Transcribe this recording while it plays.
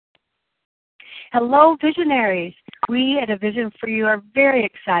Hello, visionaries. We at A Vision for You are very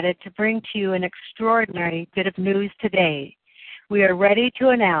excited to bring to you an extraordinary bit of news today. We are ready to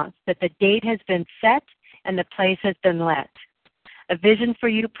announce that the date has been set and the place has been let. A Vision for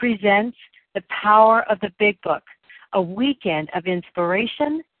You presents The Power of the Big Book, a weekend of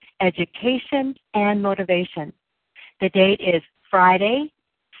inspiration, education, and motivation. The date is Friday,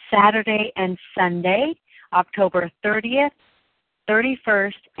 Saturday, and Sunday, October 30th,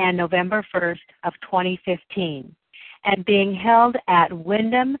 31st, and November 1st of 2015, and being held at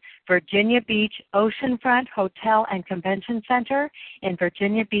Wyndham, Virginia Beach Oceanfront Hotel and Convention Center in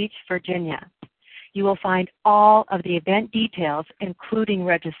Virginia Beach, Virginia. You will find all of the event details, including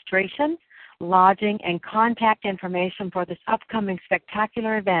registration, lodging, and contact information for this upcoming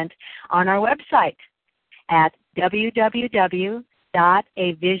spectacular event on our website at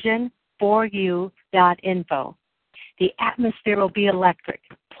www.avisionforyou.info. The atmosphere will be electric.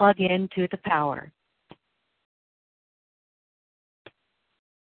 Plug into the power.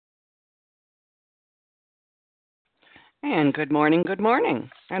 And good morning,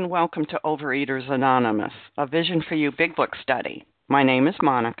 and welcome to Overeaters Anonymous, a Vision for You Big Book study. My name is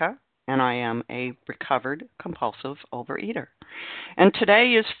Monica, and I am a recovered compulsive overeater. And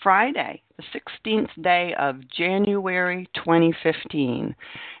today is Friday, the 16th day of January 2015.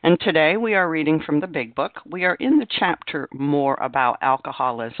 And today we are reading from the Big Book. We are in the chapter More About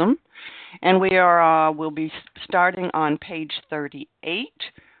Alcoholism, and we'll be starting on page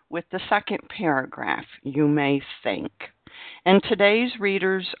 38 with the second paragraph, You May Think. And today's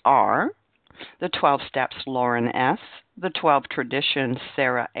readers are the 12 Steps, Lauren S., the 12 Traditions,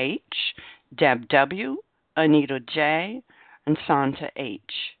 Sarah H., Deb W., Anita J., and Santa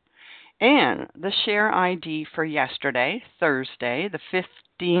H. And the share ID for yesterday, Thursday, the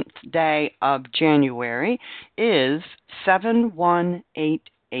 15th day of January, is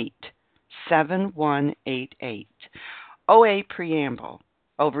 7188. 7188. OA Preamble.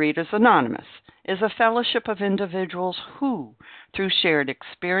 Overeaters Anonymous is a fellowship of individuals who, through shared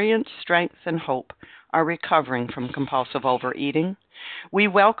experience, strength, and hope, are recovering from compulsive overeating. We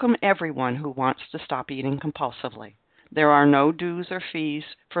welcome everyone who wants to stop eating compulsively. There are no dues or fees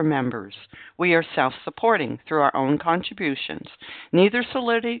for members. We are self-supporting through our own contributions, neither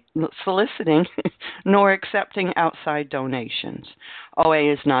soliciting nor accepting outside donations.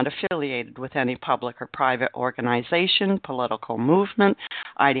 OA is not affiliated with any public or private organization, political movement,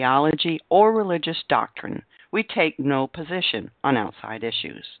 ideology, or religious doctrine. We take no position on outside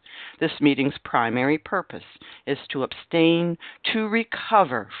issues. This meeting's primary purpose is to abstain, to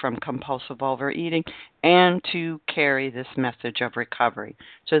recover from compulsive overeating, and to carry this message of recovery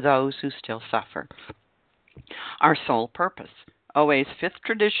to those who still suffer. Our sole purpose. OA's fifth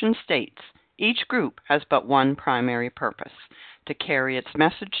tradition states, each group has but one primary purpose, to carry its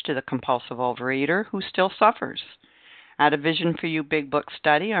message to the compulsive overeater who still suffers. At A Vision for You Big Book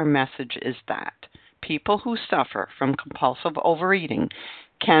study, our message is that people who suffer from compulsive overeating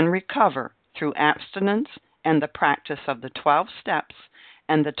can recover through abstinence and the practice of the 12 steps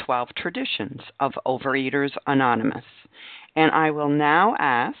and the 12 traditions of Overeaters Anonymous. And I will now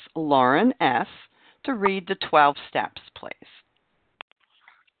ask Lauren S. to read the 12 steps, please.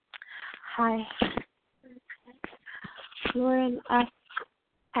 Hi. Lauren S.,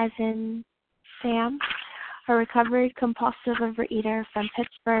 as in Sam, a recovered compulsive overeater from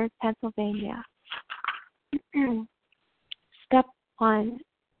Pittsburgh, Pennsylvania. Step 1.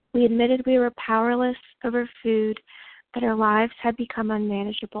 We admitted we were powerless over food, that our lives had become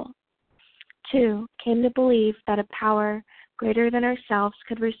unmanageable. 2. Came to believe that a power greater than ourselves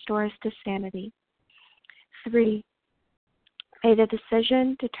could restore us to sanity. 3. Made a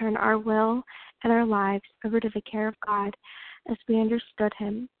decision to turn our will and our lives over to the care of God as we understood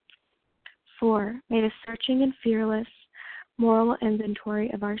Him. 4. Made a searching and fearless moral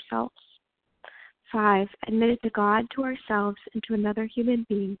inventory of ourselves. 5. Admitted to God, to ourselves, and to another human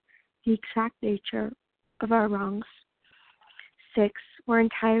being the exact nature of our wrongs. 6. We're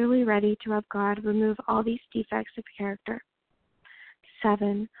entirely ready to have God remove all these defects of character.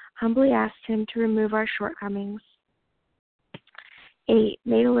 7. Humbly asked Him to remove our shortcomings. 8.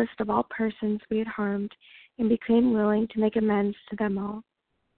 Made a list of all persons we had harmed and became willing to make amends to them all.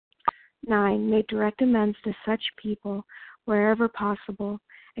 9. Made direct amends to such people wherever possible,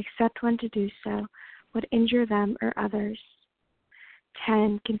 except when to do so would injure them or others.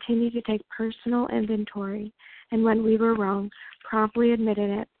 10. Continued to take personal inventory, and when we were wrong, promptly admitted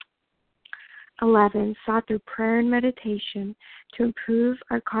it. 11. Sought through prayer and meditation to improve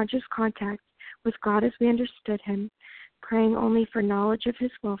our conscious contact with God as we understood Him, praying only for knowledge of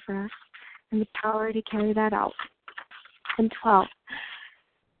His will for us and the power to carry that out. And 12.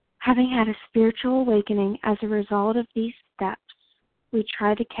 Having had a spiritual awakening as a result of these steps, we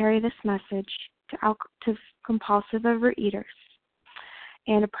try to carry this message to compulsive overeaters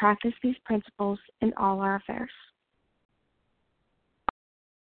and to practice these principles in all our affairs.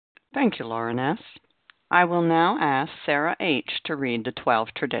 Thank you, Lauren S. I will now ask Sarah H. to read the 12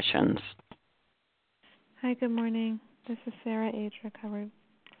 traditions. Hi, good morning. This is Sarah H., recovered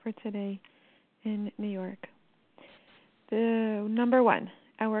for today in New York. The number 1,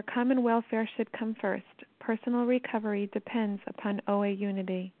 our common welfare should come first. Personal recovery depends upon OA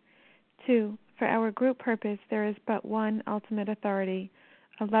unity. 2, for our group purpose, there is but one ultimate authority,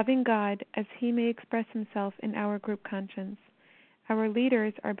 a loving God, as he may express himself in our group conscience. Our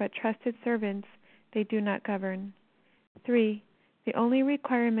leaders are but trusted servants, they do not govern. 3, the only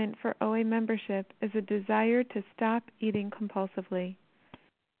requirement for OA membership is a desire to stop eating compulsively.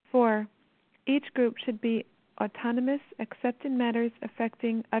 4, each group should be autonomous except in matters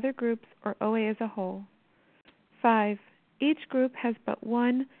affecting other groups or OA as a whole. 5, each group has but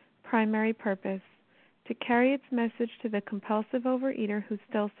one primary purpose, to carry its message to the compulsive overeater who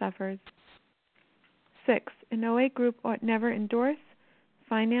still suffers. 6, an OA group ought never endorse,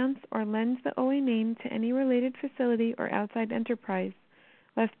 finance, or lend the OA name to any related facility or outside enterprise,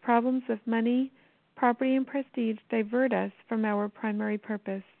 lest problems of money, property, and prestige divert us from our primary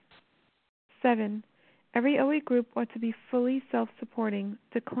purpose. 7, every OA group ought to be fully self-supporting,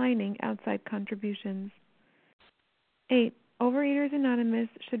 declining outside contributions. 8, Overeaters Anonymous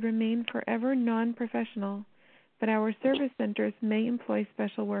should remain forever non-professional, but our service centers may employ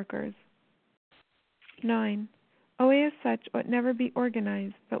special workers. 9, OA as such ought never be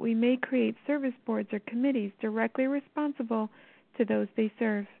organized, but we may create service boards or committees directly responsible to those they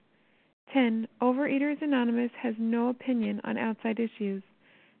serve. 10, Overeaters Anonymous has no opinion on outside issues.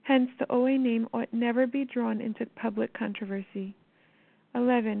 Hence, the OA name ought never be drawn into public controversy.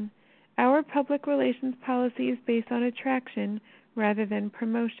 11, our public relations policy is based on attraction rather than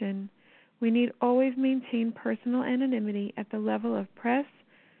promotion. We need always maintain personal anonymity at the level of press,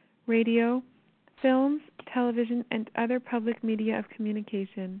 radio, films, television, and other public media of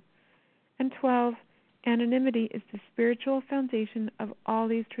communication. And 12, anonymity is the spiritual foundation of all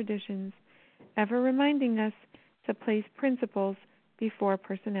these traditions, ever reminding us to place principles before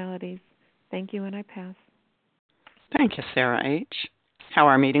personalities. Thank you, and I pass. Thank you, Sarah H. How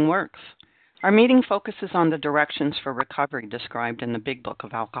our meeting works. Our meeting focuses on the directions for recovery described in the Big Book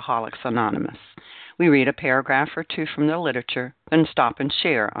of Alcoholics Anonymous. We read a paragraph or two from the literature, then stop and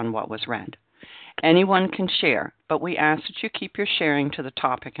share on what was read. Anyone can share, but we ask that you keep your sharing to the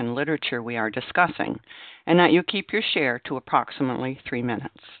topic and literature we are discussing, and that you keep your share to approximately 3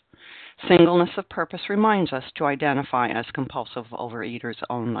 minutes. Singleness of purpose reminds us to identify as compulsive overeaters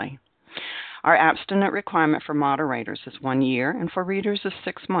only. Our abstinent requirement for moderators is 1 year, and for readers is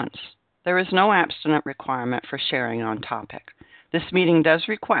 6 months. There is no abstinent requirement for sharing on topic. This meeting does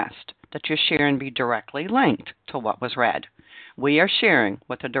request that your sharing be directly linked to what was read. We are sharing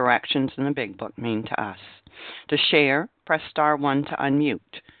what the directions in the Big Book mean to us. To share, press star 1 to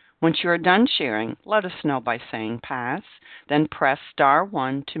unmute. Once you are done sharing, let us know by saying pass, then press star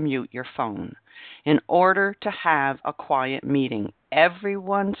 1 to mute your phone. In order to have a quiet meeting,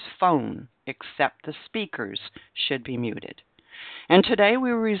 everyone's phone except the speaker's should be muted. And today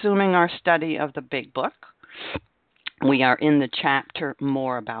we're resuming our study of the Big Book. We are in the chapter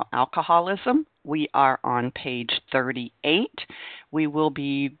More About Alcoholism. We are on page 38. We will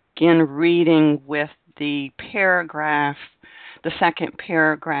begin reading with the paragraph, the second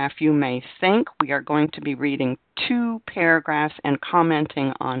paragraph, you may think. We are going to be reading 2 paragraphs and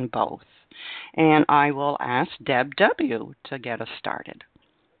commenting on both. And I will ask Deb W. to get us started.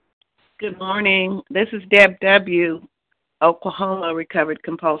 Good morning. This is Deb W., Oklahoma recovered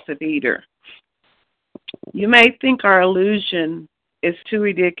compulsive eater. You may think our illusion is too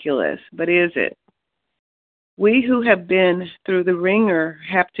ridiculous, but is it? We who have been through the ringer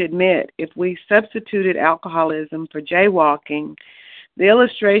have to admit if we substituted alcoholism for jaywalking, the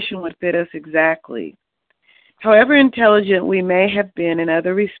illustration would fit us exactly. However intelligent we may have been in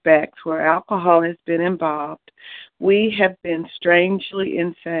other respects where alcohol has been involved, we have been strangely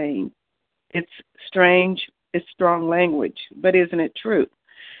insane. It's strange, it's strong language, but isn't it true?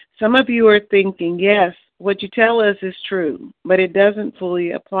 Some of you are thinking, yes, what you tell us is true, but it doesn't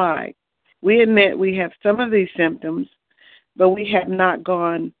fully apply. We admit we have some of these symptoms, but we have not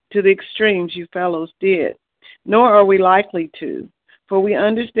gone to the extremes you fellows did, nor are we likely to, for we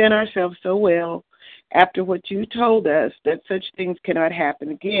understand ourselves so well after what you told us that such things cannot happen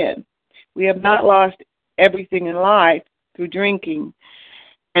again. We have not lost everything in life through drinking,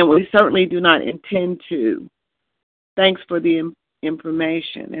 and we certainly do not intend to. Thanks for the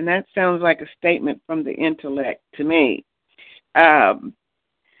information. And that sounds like a statement from the intellect to me. Um,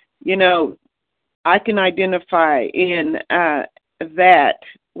 you know, I can identify in that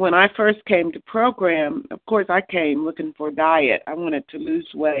when I first came to program, of course, I came looking for diet. I wanted to lose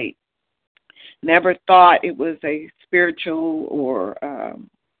weight. Never thought it was a spiritual or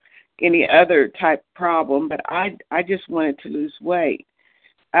any other type problem, but I just wanted to lose weight.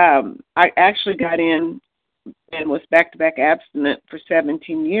 I actually got in and was back-to-back abstinent for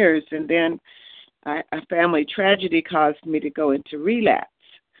 17 years, and then a family tragedy caused me to go into relapse.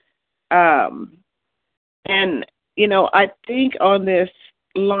 And, you know, I think on this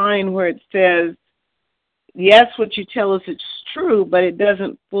line where it says, yes, what you tell us it's true, but it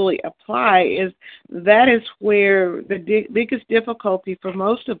doesn't fully apply, that is where the biggest difficulty for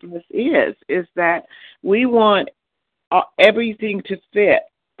most of us is that we want everything to fit.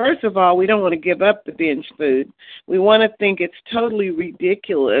 First of all, we don't want to give up the binge food. We want to think it's totally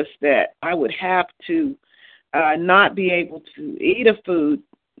ridiculous that I would have to not be able to eat a food,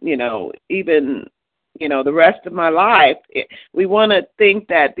 you know, even, you know, the rest of my life. We want to think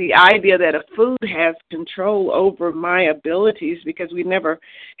that the idea that a food has control over my abilities, because we never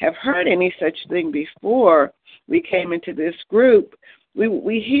have heard any such thing before we came into this group.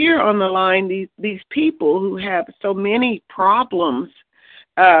 We hear on the line these people who have so many problems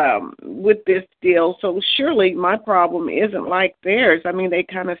with this deal. So surely my problem isn't like theirs. I mean, they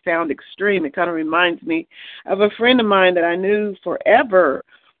kind of sound extreme. It kind of reminds me of a friend of mine that I knew forever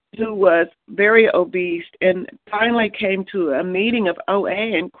who was very obese and finally came to a meeting of OA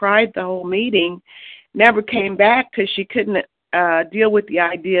and cried the whole meeting, never came back because she couldn't deal with the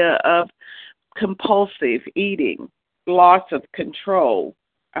idea of compulsive eating, loss of control,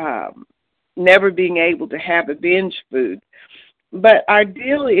 never being able to have a binge food. But our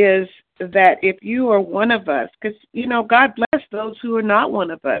deal is that if you are one of us, because, you know, God bless those who are not one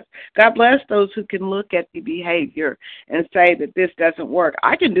of us. God bless those who can look at the behavior and say that this doesn't work.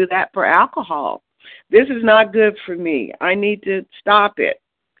 I can do that for alcohol. This is not good for me. I need to stop it.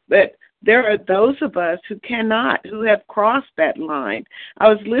 But there are those of us who cannot, who have crossed that line. I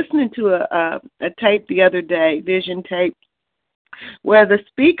was listening to a tape the other day, vision tape, where the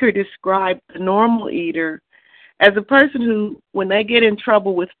speaker described the normal eater as a person who, when they get in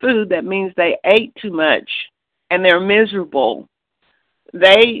trouble with food, that means they ate too much and they're miserable.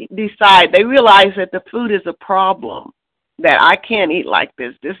 They realize that the food is a problem, that I can't eat like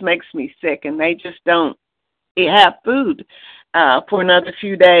this. This makes me sick, and they just don't have food for another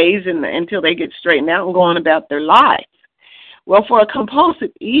few days until they get straightened out and go on about their life. Well, for a compulsive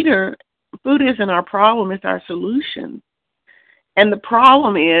eater, food isn't our problem, it's our solution. And the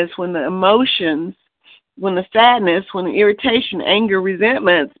problem is when the emotions, when the sadness, when the irritation, anger,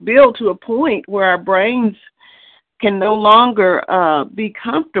 resentments build to a point where our brains can no longer be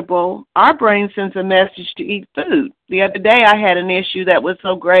comfortable, our brain sends a message to eat food. The other day I had an issue that was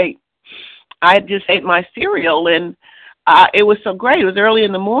so great. I just ate my cereal, and it was so great. It was early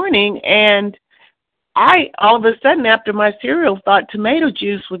in the morning, and I, all of a sudden, after my cereal, thought tomato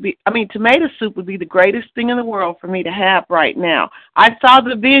soup would be the greatest thing in the world for me to have right now. I saw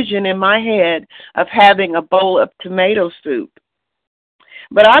the vision in my head of having a bowl of tomato soup.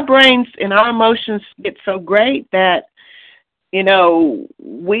 But our brains and our emotions get so great that, you know,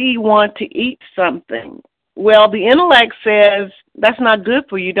 we want to eat something. Well, the intellect says that's not good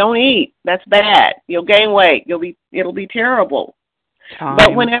for you. Don't eat. That's bad. You'll gain weight. It'll be terrible. Time.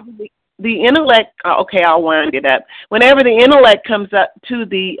 But whenever the intellect, okay, I'll wind it up. Whenever the intellect comes up to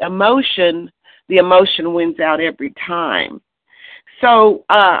the emotion wins out every time. So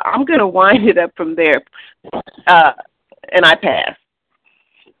I'm going to wind it up from there, and I pass.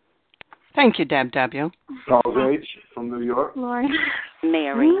 Thank you, Deb W. Charles H. from New York. Lauren.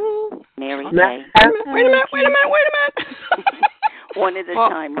 Mary. Mary Wait a minute. One at a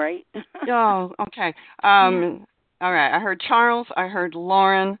time, right? Oh, okay. All right. I heard Charles. I heard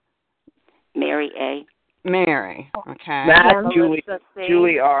Lauren. Mary A. Mary. Okay. Matt,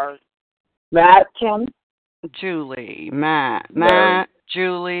 Julie R. Matt, Kim. Julie, Matt,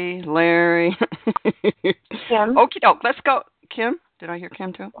 Julie, Larry. Kim. Okie doke. Let's go. Kim? Did I hear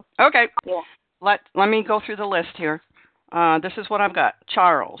Kim too? Okay. Yeah. Let me go through the list here. This is what I've got.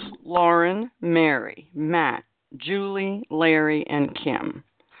 Charles, Lauren, Mary, Matt, Julie, Larry, and Kim.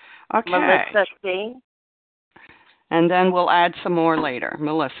 Okay. Melissa C. And then we'll add some more later.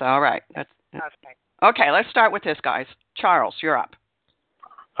 Melissa, all right. Okay, let's start with this, guys. Charles, you're up.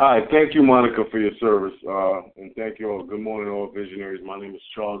 Hi, thank you, Monica, for your service. And thank you all. Good morning, all visionaries. My name is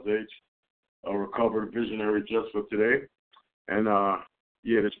Charles H., a recovered visionary just for today. And,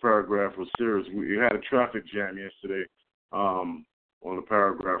 this paragraph was serious. We had a traffic jam yesterday. on the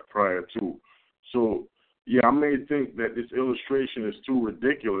paragraph prior to. So, yeah, I may think that this illustration is too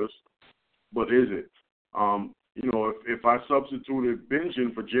ridiculous, but is it? If I substituted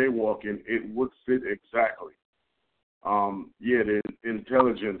binging for jaywalking, it would fit exactly. The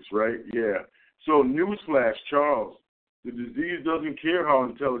intelligence, right? Yeah. So, newsflash, Charles, the disease doesn't care how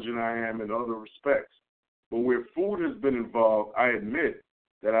intelligent I am in other respects. But where food has been involved, I admit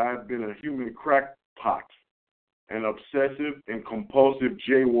that I have been a human crackpot, an obsessive and compulsive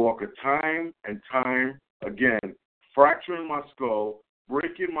jaywalker time and time again, fracturing my skull,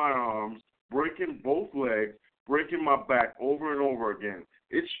 breaking my arms, breaking both legs, breaking my back over and over again.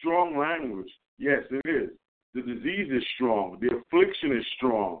 It's strong language. Yes, it is. The disease is strong. The affliction is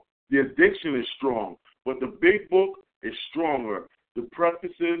strong. The addiction is strong. But the big book is stronger. The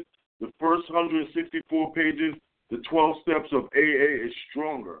prefaces, the first 164 pages, the 12 steps of AA is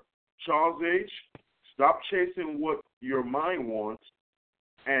stronger. Charles H., stop chasing what your mind wants,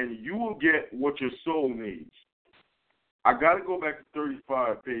 and you will get what your soul needs. I got to go back to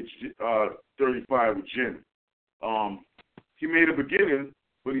 35, page 35 with Jim. He made a beginning,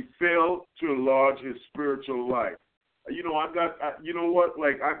 but he failed to enlarge his spiritual life. I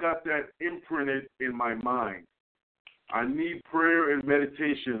got that imprinted in my mind. I need prayer and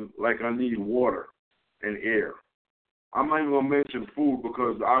meditation like I need water and air. I'm not even going to mention food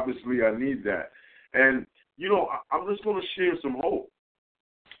because obviously I need that. And, I'm just going to share some hope.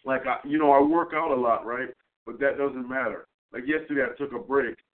 I work out a lot, right? But that doesn't matter. Like yesterday I took a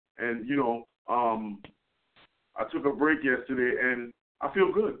break and, I took a break yesterday and I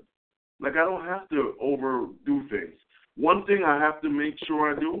feel good. Like I don't have to overdo things. One thing I have to make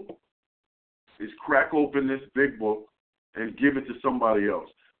sure I do is crack open this big book and give it to somebody else.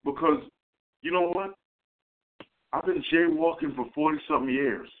 Because, you know what? I've been jaywalking for 40-something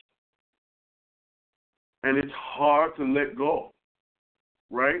years. And it's hard to let go,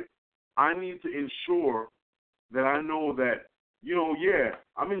 right? I need to ensure that I know that,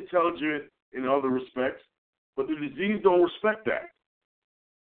 I'm intelligent in other respects, but the disease don't respect that.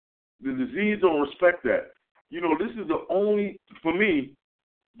 The disease don't respect that. This is the only, for me,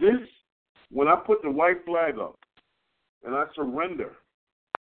 when I put the white flag up and I surrender,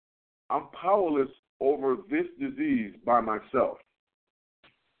 I'm powerless over this disease by myself.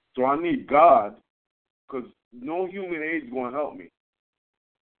 So I need God, because no human aid is going to help me.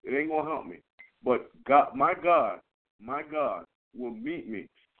 It ain't going to help me. But God, my God will meet me.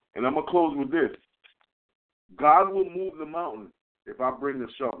 And I'm going to close with this. God will move the mountain if I bring the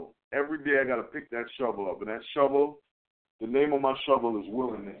shovel. Every day I got to pick that shovel up. And that shovel, the name of my shovel is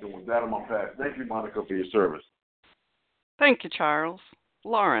willingness. And with that, I'm going to pass. Thank you, Monica, for your service. Thank you, Charles.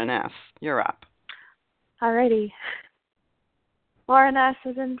 Lauren S., you're up. Alrighty. Lauren S.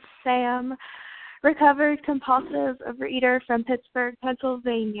 is in Sam, recovered compulsive overeater from Pittsburgh,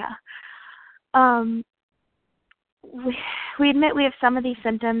 Pennsylvania. We admit we have some of these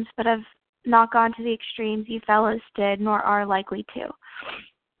symptoms, but have not gone to the extremes you fellas did, nor are likely to.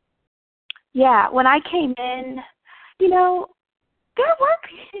 Yeah, when I came in, there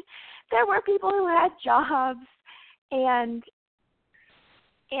were people who had jobs and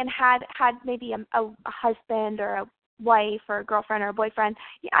had maybe a husband or a wife or a girlfriend or a boyfriend.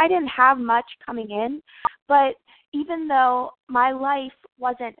 I didn't have much coming in, but even though my life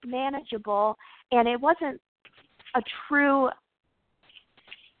wasn't manageable and it wasn't a true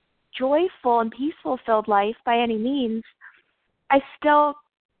joyful and peaceful filled life by any means, I still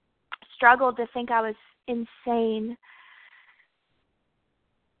struggled to think I was insane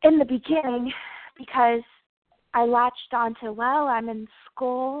in the beginning because I latched onto, I'm in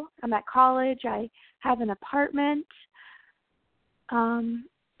school, I'm at college, I have an apartment, I'm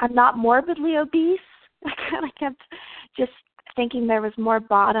not morbidly obese. I kind of kept just thinking there was more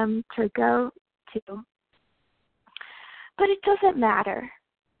bottom to go to. But it doesn't matter.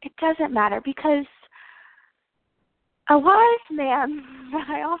 It doesn't matter because a wise man that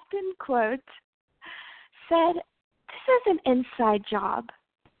I often quote said, this is an inside job.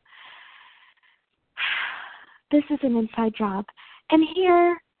 This is an inside job. And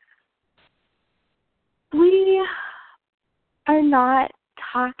here, we are not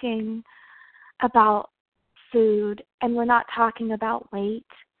talking about food, and we're not talking about weight,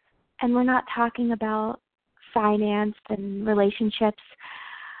 and we're not talking about finance and relationships.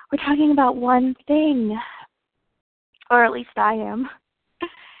 We're talking about one thing, or at least I am.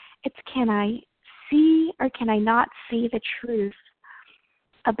 It's, can I see or can I not see the truth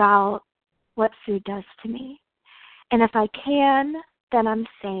about what food does to me? And if I can, then I'm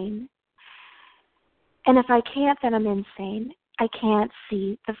sane. And if I can't, then I'm insane. I can't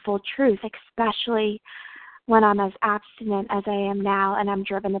see the full truth, especially when I'm as abstinent as I am now and I'm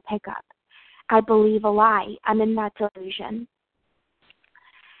driven to pick up. I believe a lie. I'm in that delusion.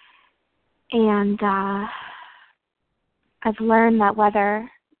 And I've learned that whether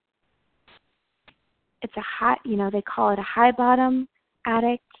it's a high, they call it a high bottom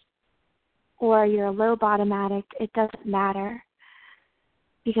addict or you're a low bottom addict, it doesn't matter.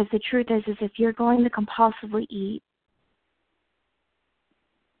 Because the truth is if you're going to compulsively eat,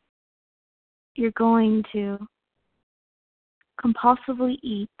 you're going to compulsively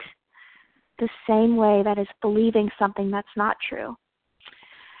eat the same way that is believing something that's not true.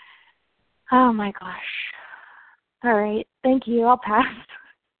 Oh my gosh. All right. Thank you. I'll pass.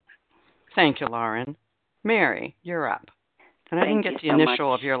 Thank you, Lauren. Mary, you're up. And I didn't get the so initial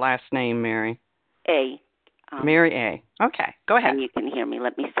much. of your last name, Mary. A. Mary A. Okay, go ahead. And you can hear me.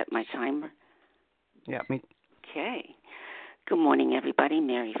 Let me set my timer. Yeah, me. Okay. Good morning, everybody.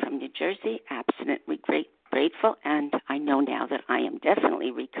 Mary from New Jersey, abstinently grateful, and I know now that I am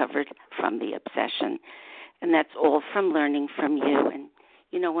definitely recovered from the obsession, and that's all from learning from you. And,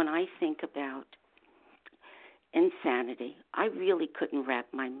 when I think about insanity, I really couldn't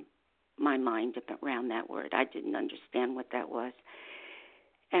wrap my mind around that word. I didn't understand what that was,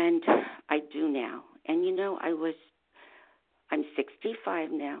 and I do now. And, I'm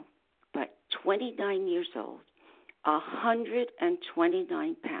 65 now, but 29 years old,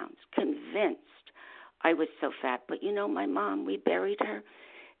 129 pounds, convinced I was so fat. But, my mom, we buried her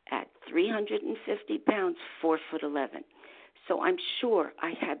at 350 pounds, 4'11". So I'm sure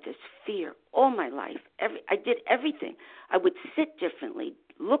I had this fear all my life. I did everything. I would sit differently,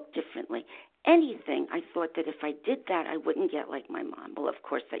 look differently, anything. I thought that if I did that, I wouldn't get like my mom. Well, of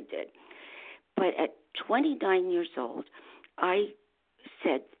course I did. But at 29 years old, I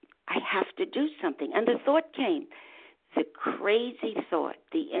said, I have to do something. And the thought came, the crazy thought,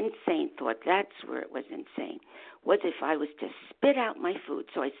 the insane thought, that's where it was insane, was if I was to spit out my food.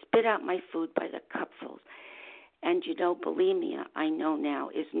 So I spit out my food by the cupfuls. And, bulimia, I know now,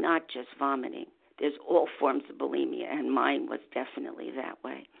 is not just vomiting. There's all forms of bulimia, and mine was definitely that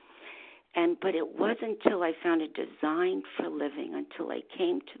way. But it wasn't until I found a design for living, until I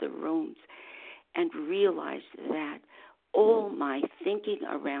came to the rooms and realized that all my thinking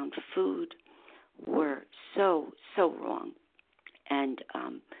around food were so wrong. And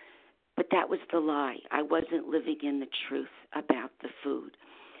but that was the lie. I wasn't living in the truth about the food.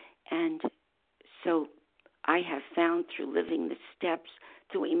 And so I have found through living the steps,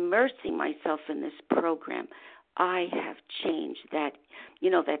 through immersing myself in this program, I have changed that,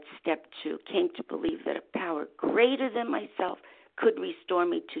 that step 2, came to believe that a power greater than myself could restore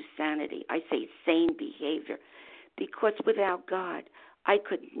me to sanity. I say sane behavior, because without God, I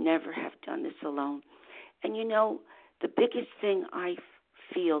could never have done this alone. And the biggest thing I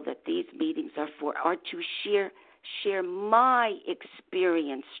feel that these meetings are for are to share my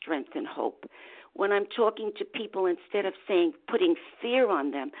experience, strength, and hope. When I'm talking to people, instead of putting fear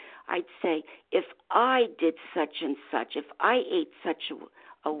on them, I'd say, if I did such and such, if I ate such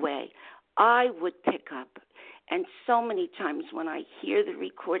a way, I would pick up. And so many times when I hear the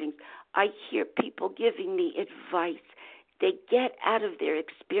recordings, I hear people giving me advice. They get out of their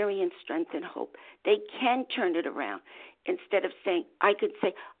experience, strength, and hope. They can turn it around. Instead of saying, I could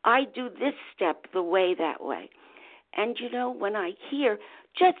say, I do this step the way, that way. And, when I hear,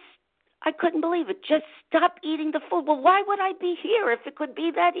 I couldn't believe it. Just stop eating the food. Well, why would I be here if it could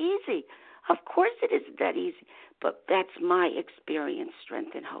be that easy? Of course it isn't that easy. But that's my experience,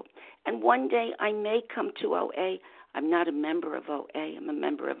 strength, and hope. And one day I may come to OA. I'm not a member of OA. I'm a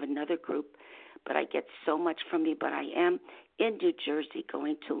member of another group. But I get so much from you. But I am in New Jersey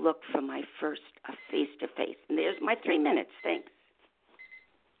going to look for my first face-to-face. And there's my 3 minutes. Thanks.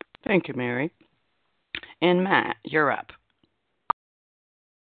 Thank you, Mary. And Matt, you're up.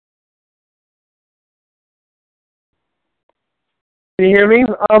 Can you hear me,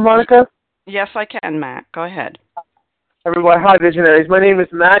 Monica? Yes, I can, Matt. Go ahead. Everyone, hi, Visionaries. My name is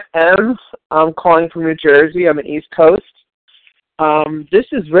Matt M. I'm calling from New Jersey. I'm in East Coast. This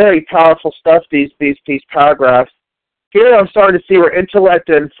is very powerful stuff, these paragraphs. Here I'm starting to see where intellect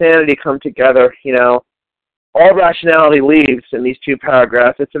and sanity come together, All rationality leaves in these 2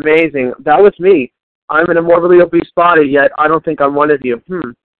 paragraphs. It's amazing. That was me. I'm in a morbidly obese body, yet I don't think I'm one of you.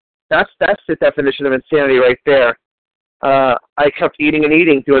 That's the definition of insanity right there. I kept eating and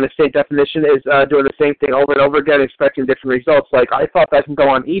eating, doing the same definition is doing the same thing over and over again, expecting different results. Like, I thought I can go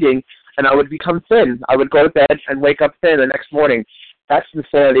on eating, and I would become thin. I would go to bed and wake up thin the next morning. That's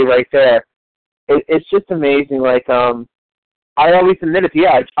insanity right there. It's just amazing. Like, I always admit it.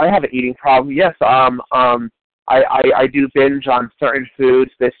 Yeah, I have an eating problem. Yes, I I do binge on certain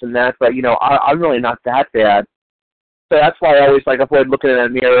foods, this and that, but I'm really not that bad. So that's why I always avoid looking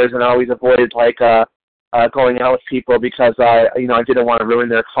at mirrors, and I always avoided going out with people because I didn't want to ruin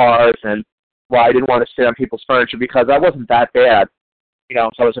their cars, and I didn't want to sit on people's furniture because I wasn't that bad. So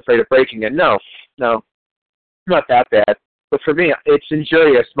I was afraid of breaking it. No, not that bad. But for me, it's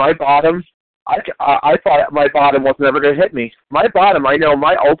injurious. My bottom, I thought my bottom was never going to hit me. My bottom, I know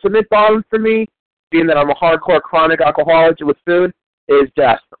my ultimate bottom for me, being that I'm a hardcore chronic alcoholic with food, is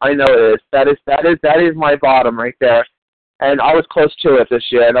death. I know it is. That is my bottom right there. And I was close to it this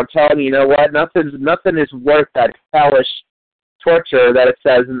year. And I'm telling you, you know what? Nothing is worth that hellish torture that it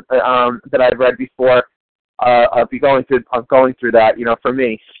says that I've read before. Of going through that, for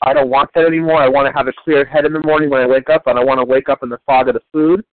me, I don't want that anymore. I want to have a clear head in the morning when I wake up. I don't want to wake up in the fog of the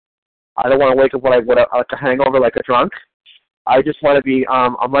food. I don't want to wake up like a hangover, like a drunk. I just want to be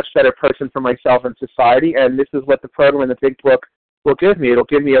a much better person for myself and society. And this is what the program in the Big Book will give me. It'll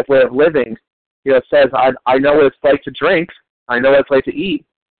give me a way of living. It says I know what it's like to drink. I know what it's like to eat.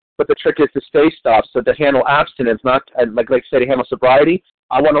 But the trick is to stay stopped. So to handle abstinence, not like I said, to handle sobriety.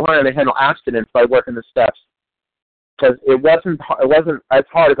 I want to learn how to handle abstinence by working the steps. Because it wasn't as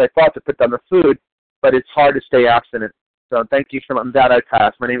hard as I thought to put down the food, but it's hard to stay abstinent. So thank you for that. I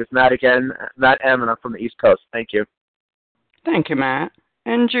pass. My name is Matt again, Matt M, and I'm from the East Coast. Thank you. Thank you, Matt.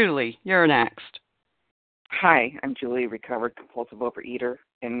 And Julie, you're next. Hi, I'm Julie, recovered compulsive overeater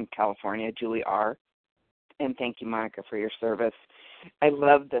in California, Julie R. And thank you, Monica, for your service. I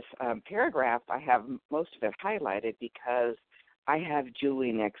love this paragraph. I have most of it highlighted because I have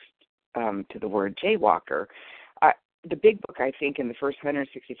Julie next to the word jaywalker. The Big Book, I think, in the first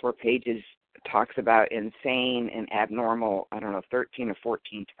 164 pages talks about insane and abnormal, 13 or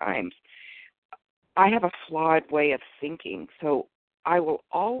 14 times. I have a flawed way of thinking, so I will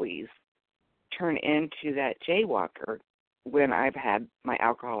always turn into that jaywalker when I've had my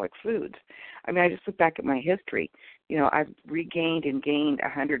alcoholic foods. I mean, I just look back at my history. I've regained and gained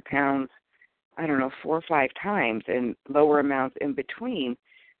 100 pounds, 4 or 5 times, and lower amounts in between,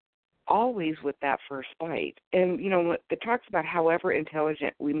 always with that first bite. And, it talks about however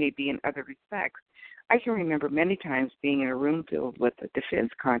intelligent we may be in other respects. I can remember many times being in a room filled with the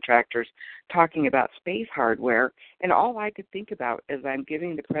defense contractors talking about space hardware, and all I could think about as I'm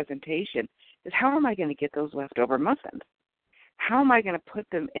giving the presentation is how am I going to get those leftover muffins? How am I going to put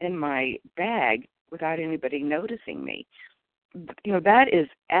them in my bag without anybody noticing me? That is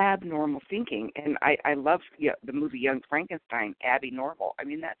abnormal thinking, and I love the movie Young Frankenstein, Abby Normal. I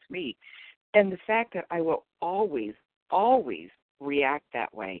mean, that's me. And the fact that I will always, always react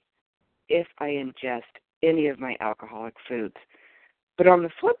that way if I ingest any of my alcoholic foods. But on the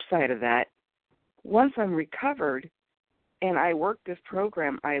flip side of that, once I'm recovered and I work this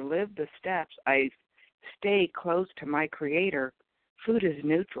program, I live the steps, I stay close to my Creator, food is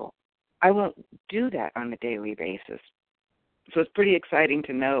neutral. I won't do that on a daily basis. So it's pretty exciting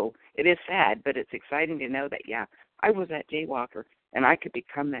to know. It is sad, but it's exciting to know that, I was that jaywalker, and I could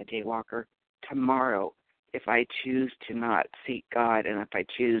become that jaywalker tomorrow if I choose to not seek God and if I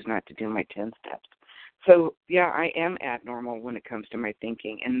choose not to do my 10 steps. So, I am abnormal when it comes to my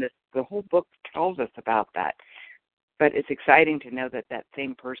thinking, and the whole book tells us about that. But it's exciting to know that that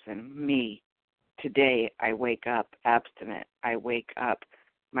same person, me, today I wake up abstinent. I wake up,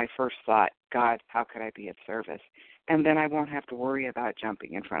 my first thought, God, how could I be of service? And then I won't have to worry about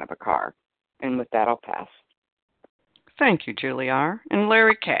jumping in front of a car. And with that, I'll pass. Thank you, Julie R. And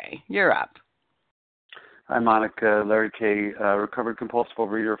Larry K., you're up. Hi, Monica. Larry K., recovered compulsive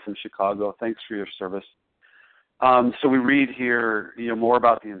overeater from Chicago. Thanks for your service. So we read here, more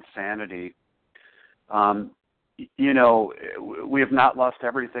about the insanity. We have not lost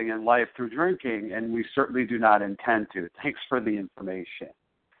everything in life through drinking, and we certainly do not intend to. Thanks for the information.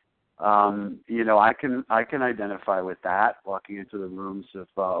 I can identify with that, walking into the rooms of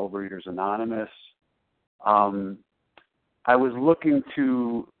Overeaters Anonymous. I was looking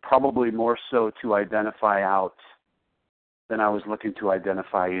to probably more so to identify out than I was looking to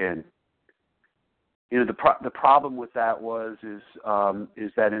identify in. The problem with that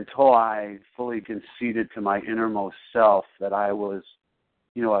is that until I fully conceded to my innermost self that I was,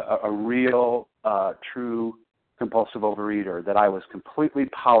 a real, true compulsive overeater, that I was completely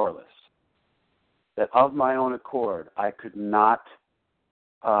powerless, that of my own accord I could not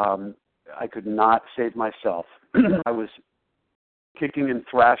save myself. I was kicking and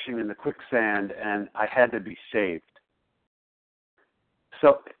thrashing in the quicksand, and I had to be saved.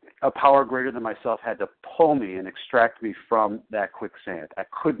 So a power greater than myself had to pull me and extract me from that quicksand. I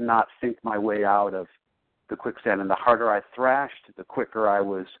could not think my way out of the quicksand, and the harder I thrashed, the quicker I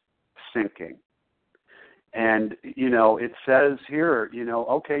was sinking. And, it says here,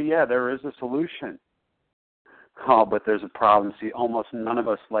 okay, yeah, there is a solution. Oh, but there's a problem. See, almost none of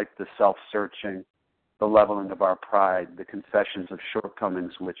us like the self-searching, the leveling of our pride, the confessions of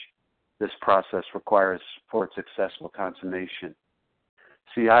shortcomings which this process requires for its successful consummation.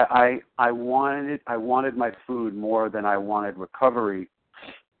 See, I wanted my food more than I wanted recovery.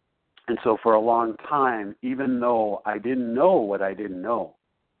 And so for a long time, even though I didn't know what I didn't know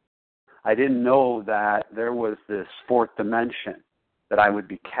that there was this fourth dimension that I would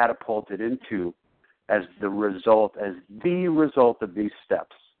be catapulted into as the result of these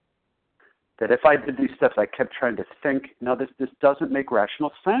steps. That if I did these steps, I kept trying to think, no, this doesn't make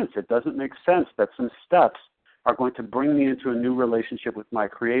rational sense. It doesn't make sense that some steps are going to bring me into a new relationship with my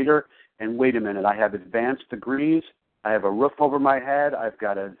Creator. And wait a minute, I have advanced degrees. I have a roof over my head. I've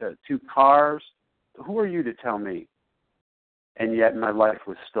got 2 cars. Who are you to tell me? And yet my life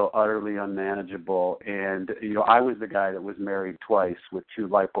was still utterly unmanageable. And, I was the guy that was married twice with 2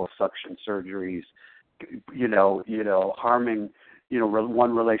 liposuction surgeries, harming,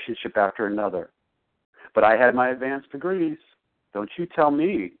 one relationship after another. But I had my advanced degrees. Don't you tell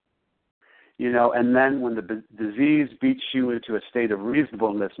me. And then when the disease beats you into a state of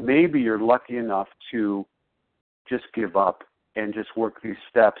reasonableness, maybe you're lucky enough to just give up and just work these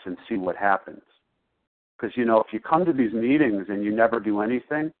steps and see what happens. Because, if you come to these meetings and you never do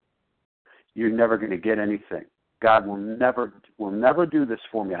anything, you're never going to get anything. God will never do this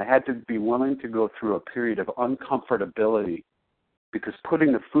for me. I had to be willing to go through a period of uncomfortability because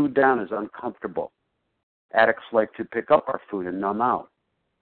putting the food down is uncomfortable. Addicts like to pick up our food and numb out.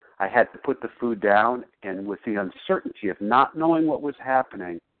 I had to put the food down, and with the uncertainty of not knowing what was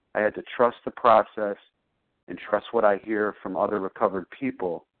happening, I had to trust the process and trust what I hear from other recovered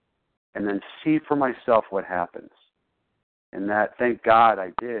people, and then see for myself what happens. And that, thank God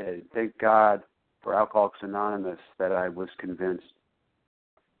I did. Thank God for Alcoholics Anonymous that I was convinced.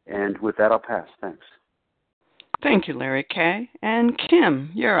 And with that, I'll pass. Thanks. Thank you, Larry K. And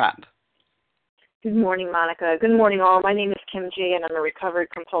Kim, you're up. Good morning, Monica. Good morning, all. My name is Kim G., and I'm a recovered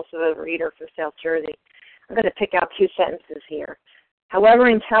compulsive overeater from South Jersey. I'm going to pick out 2 sentences here. However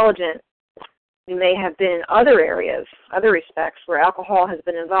intelligent we may have been in other areas, other respects, where alcohol has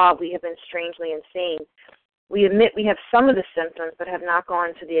been involved, we have been strangely insane. We admit we have some of the symptoms, but have not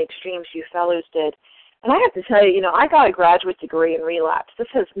gone to the extremes you fellows did. And I have to tell you, I got a graduate degree in relapse. This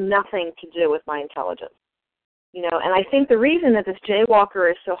has nothing to do with my intelligence. And I think the reason that this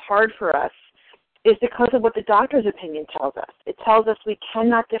jaywalker is so hard for us is because of what the doctor's opinion tells us. It tells us we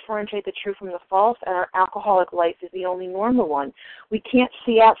cannot differentiate the true from the false, and our alcoholic life is the only normal one. We can't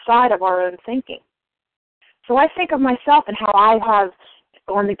see outside of our own thinking. So I think of myself and how I have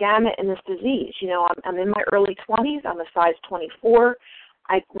gone the gamut in this disease. I'm in my early 20s. I'm a size 24.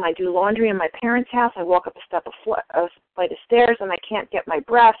 I do laundry in my parents' house. I walk up a flight of stairs, and I can't get my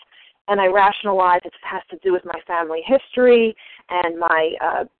breath, and I rationalize it has to do with my family history and my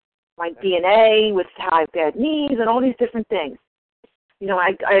DNA with how I have bad knees and all these different things.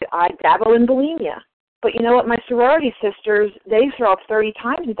 I dabble in bulimia. But you know what? My sorority sisters, they throw up 30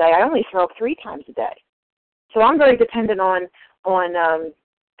 times a day. I only throw up 3 times a day. So I'm very dependent on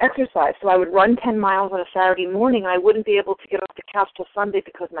exercise. So I would run 10 miles on a Saturday morning. I wouldn't be able to get off the couch till Sunday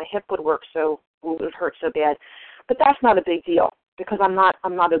because my hip would hurt so bad. But that's not a big deal because I'm not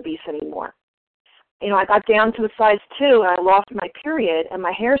obese anymore. I got down to a size 2 and I lost my period and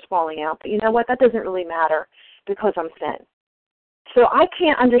my hair's falling out. But you know what? That doesn't really matter because I'm thin. So I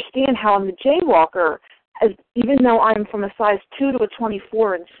can't understand how I'm a jaywalker, even though I'm from a size 2 to a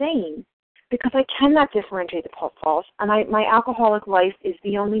 24 insane, because I cannot differentiate the false, and my alcoholic life is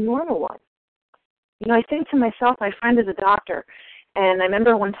the only normal one. I think to myself, my friend is a doctor, and I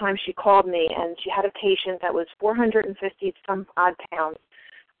remember one time she called me and she had a patient that was 450 some odd pounds,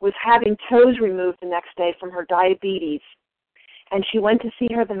 was having toes removed the next day from her diabetes. And she went to see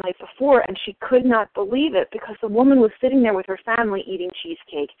her the night before, and she could not believe it because the woman was sitting there with her family eating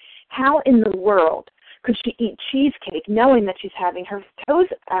cheesecake. How in the world could she eat cheesecake knowing that she's having her toes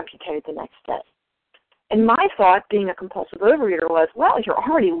amputated the next day? And my thought, being a compulsive overeater, was, well, you're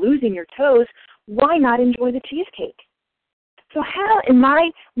already losing your toes. Why not enjoy the cheesecake? So how, in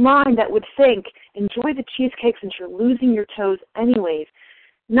my mind, that would think, enjoy the cheesecake since you're losing your toes anyways,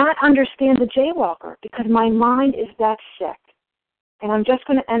 not understand the jaywalker, because my mind is that sick. And I'm just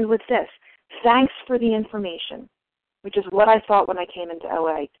going to end with this. Thanks for the information, which is what I thought when I came into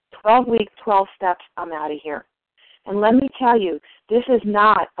OA. 12 weeks, 12 steps, I'm out of here. And let me tell you, this is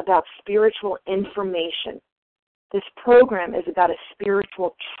not about spiritual information. This program is about a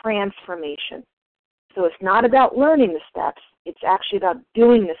spiritual transformation. So it's not about learning the steps. It's actually about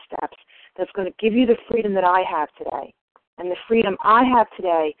doing the steps that's going to give you the freedom that I have today. And the freedom I have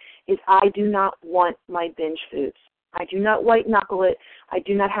today is I do not want my binge foods. I do not white knuckle it. I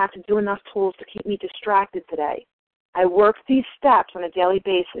do not have to do enough tools to keep me distracted today. I work these steps on a daily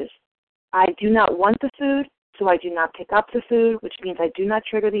basis. I do not want the food, so I do not pick up the food, which means I do not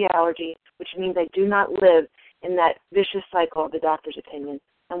trigger the allergy, which means I do not live in that vicious cycle of the doctor's opinion.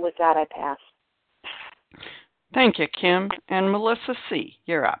 And with that, I pass. Thank you, Kim. And Melissa C.,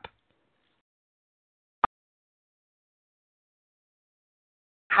 you're up.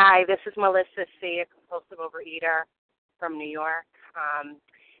 Hi, this is Melissa C., a compulsive overeater from New York. I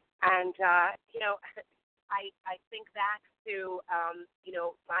think back to,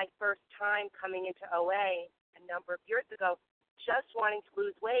 my first time coming into OA a number of years ago, just wanting to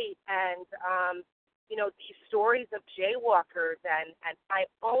lose weight. And, these stories of jaywalkers, and I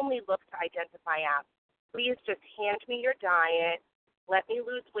only look to identify apps. Please just hand me your diet. Let me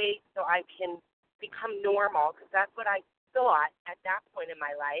lose weight so I can become normal, because that's what I thought at that point in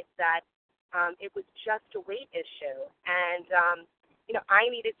my life, that it was just a weight issue. And, I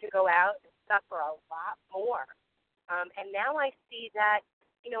needed to go out and suffer a lot more. And now I see that,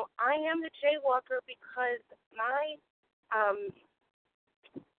 I am the jaywalker because my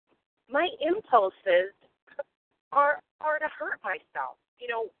impulses are to hurt myself,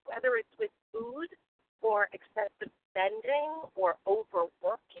 whether it's with food or excessive spending or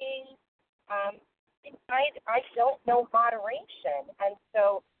overworking. I don't know moderation. And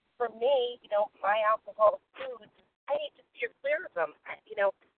so for me, my alcoholic foods, I need to steer clear of them.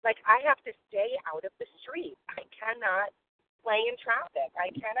 I have to stay out of the street. I cannot play in traffic.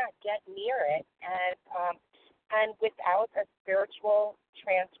 I cannot get near it. And without a spiritual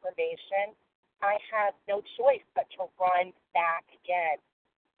transformation, I have no choice but to run back again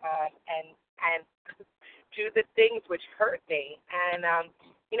and do the things which hurt me. And, I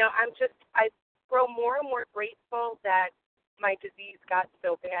grow more and more grateful that my disease got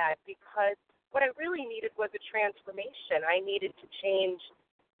so bad, because what I really needed was a transformation. I needed to change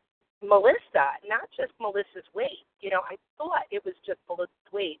Melissa, not just Melissa's weight. I thought it was just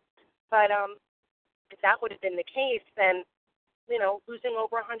Melissa's weight. But if that would have been the case, then, losing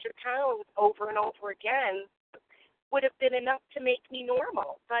over 100 pounds over and over again would have been enough to make me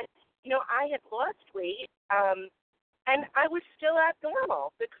normal. But, I had lost weight, and I was still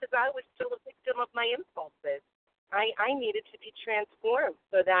abnormal because I was still a victim of my impulses. I needed to be transformed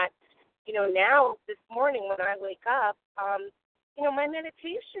so that, now this morning when I wake up, my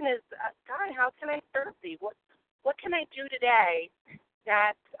meditation is, God, how can I serve thee? What can I do today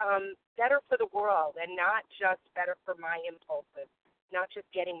that's better for the world and not just better for my impulses, not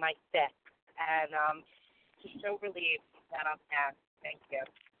just getting my fix? And just so relieved that I'm past. Thank you.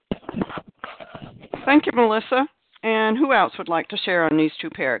 Thank you, Melissa. And who else would like to share on these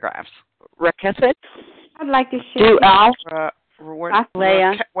two paragraphs? Rakefet? I'd like to share. Do Al?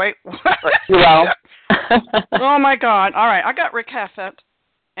 Leah. Wait. Do Al? Oh, my God. All right. I got Rakefet,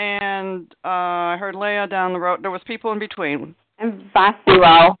 and I heard Leah down the road. There was people in between. And Vasa. Do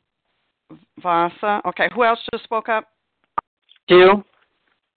Al? Vasa. Okay. Who else just spoke up? Do?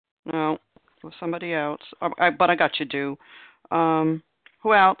 No. It was somebody else. But I got you, Do.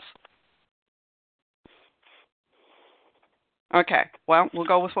 Who else? Okay, well, we'll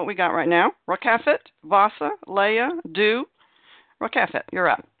go with what we got right now. Rakefet, Vasa, Leah, Do. Rakefet, you're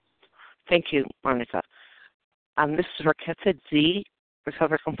up. Thank you, Monica. This is Rakefet Z,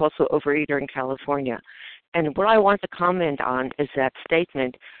 recovered compulsive overeater in California. And what I want to comment on is that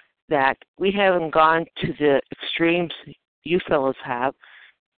statement that we haven't gone to the extremes you fellows have,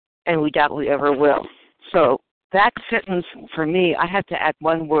 and we doubt we ever will. So that sentence, for me, I have to add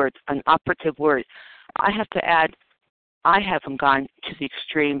one word, an operative word. I have to add, I haven't gone to the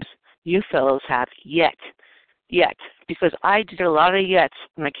extremes you fellows have yet, because I did a lot of yets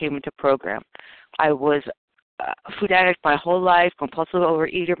when I came into program. I was a food addict my whole life, compulsive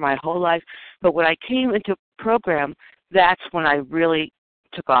overeater my whole life, but when I came into program, that's when I really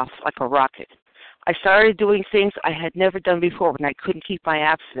took off like a rocket. I started doing things I had never done before when I couldn't keep my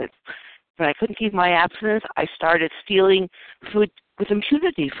abstinence. When I couldn't keep my abstinence, I started stealing food with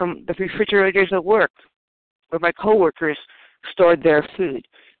impunity from the refrigerators at work, where my coworkers stored their food.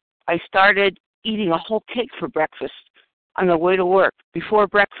 I started eating a whole cake for breakfast on the way to work before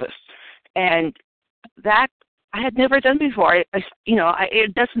breakfast, and that I had never done before. I ate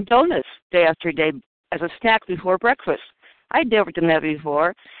a dozen donuts day after day as a snack before breakfast. I'd never done that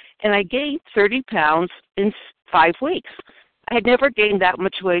before, and I gained 30 pounds in 5 weeks. I had never gained that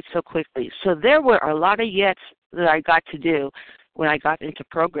much weight so quickly. So there were a lot of yets that I got to do when I got into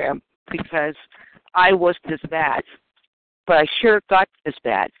program, because I wasn't as bad, but I sure got as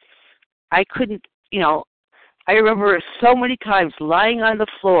bad. I couldn't, I remember so many times lying on the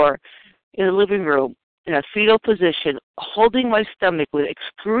floor in the living room in a fetal position, holding my stomach with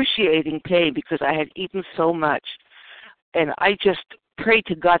excruciating pain because I had eaten so much. And I just prayed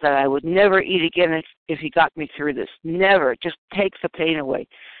to God that I would never eat again if He got me through this. Never. Just take the pain away.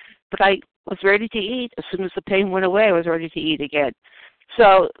 But I was ready to eat. As soon as the pain went away, I was ready to eat again.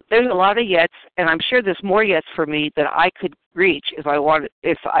 So there's a lot of yets, and I'm sure there's more yets for me that I could reach if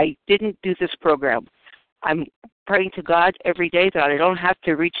I didn't do this program. I'm praying to God every day that I don't have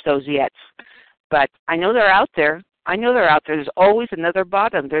to reach those yets. But I know they're out there. There's always another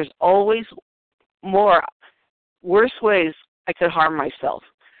bottom. There's always more worse ways I could harm myself.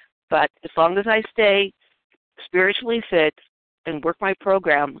 But as long as I stay spiritually fit and work my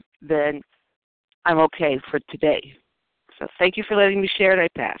program, then I'm okay for today. So thank you for letting me share, and I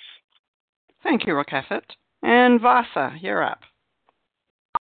pass. Thank you, Rakefet. And Vasa, you're up.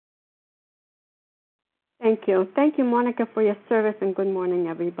 Thank you. Thank you, Monica, for your service, and good morning,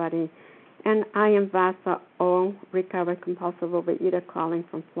 everybody. And I am Vasa O, recovered compulsive overeater, calling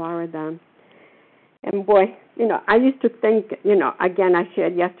from Florida. And boy, I used to think, again, I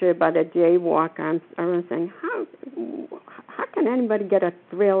shared yesterday about a jaywalker. I was saying, how can anybody get a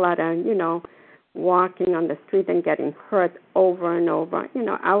thrill out of, walking on the street and getting hurt over and over,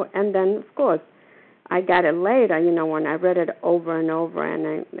 and then, of course, I got it later, when I read it over and over,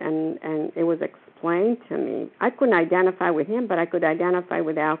 and it was explained to me. I couldn't identify with him, but I could identify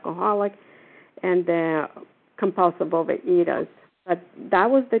with the alcoholic and the compulsive overeaters. But that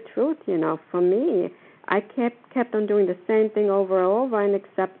was the truth, for me. I kept on doing the same thing over and over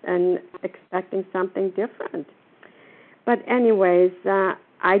and expecting something different. But anyways,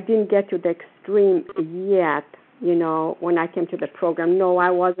 I didn't get to the extreme yet, when I came to the program. No, I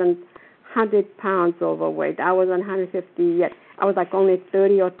wasn't 100 pounds overweight. I wasn't 150 yet. I was like only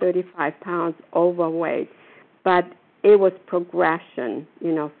 30 or 35 pounds overweight. But it was progression,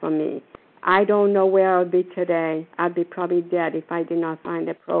 for me. I don't know where I'll be today. I'd be probably dead if I did not find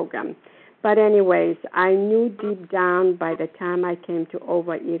a program. But anyways, I knew deep down by the time I came to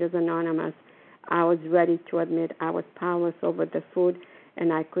Overeaters Anonymous, I was ready to admit I was powerless over the food,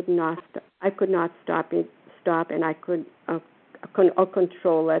 and I could not stop, and I couldn't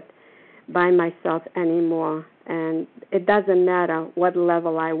control it by myself anymore. And it doesn't matter what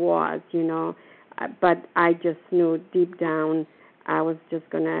level I was, but I just knew deep down I was just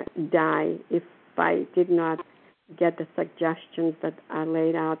going to die if I did not get the suggestions that I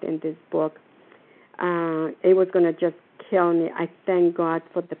laid out in this book. It was going to just kill me. I thank God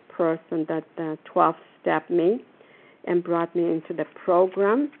for the person that 12-stepped me and brought me into the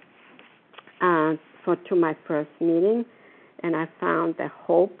program to my first meeting. And I found the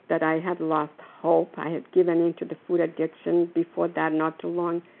hope that I had lost hope. I had given into the food addiction before that, not too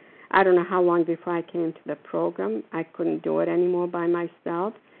long. I don't know how long before I came to the program. I couldn't do it anymore by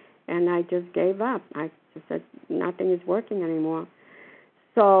myself, and I just gave up. I just said, nothing is working anymore.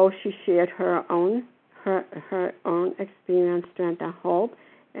 So she shared her own experience, strength, and hope,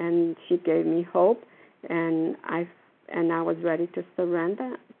 and she gave me hope, and I was ready to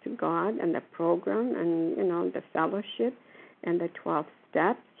surrender to God and the program and, the fellowship and the 12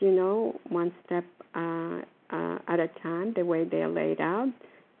 steps, one step at a time, the way they're laid out,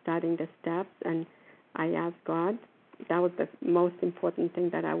 starting the steps. And I asked God, that was the most important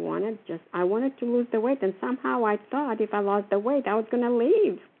thing that I wanted. I wanted to lose the weight, and somehow I thought if I lost the weight, I was going to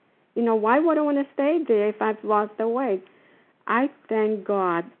leave. Why would I want to stay there if I've lost the weight? I thank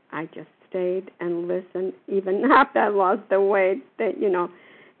God I just stayed and listened even after I lost the weight,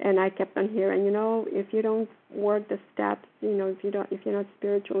 and I kept on hearing, if you don't work the steps, if you're not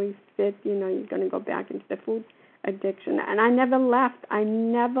spiritually fit, you're going to go back into the food addiction. And I never left.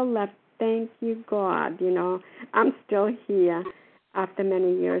 Thank you, God. I'm still here after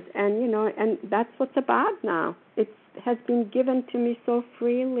many years, and that's what's about now. It has been given to me so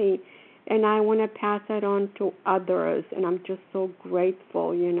freely, and I want to pass it on to others, and I'm just so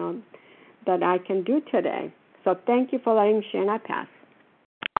grateful, that I can do today. So thank you for letting me share, and I pass.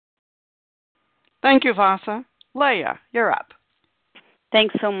 Thank you, Vasa. Leah, you're up.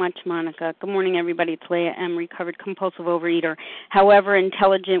 Thanks so much, Monica. Good morning, everybody. It's Leah M., recovered compulsive overeater. However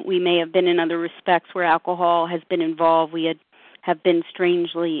intelligent we may have been in other respects where alcohol has been involved, we have been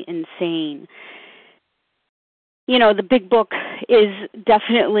strangely insane. The big book is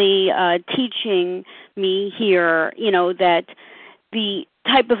definitely teaching me here, that the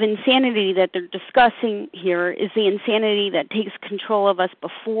type of insanity that they're discussing here is the insanity that takes control of us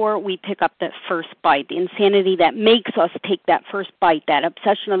before we pick up that first bite, the insanity that makes us take that first bite, that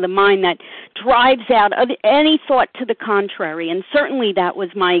obsession of the mind that drives out any thought to the contrary. And certainly that was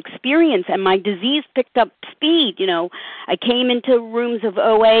my experience, and my disease picked up speed. You know, I came into rooms of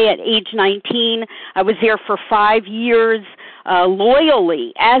OA at age 19. I was there for 5 years.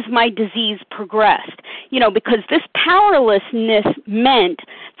 Loyally as my disease progressed, you know, because this powerlessness meant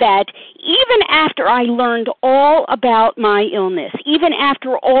that even after I learned all about my illness, even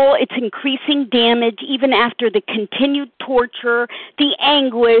after all its increasing damage, even after the continued torture, the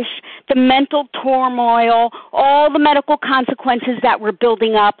anguish, the mental turmoil, all the medical consequences that were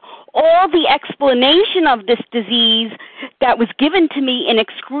building up, all the explanation of this disease that was given to me in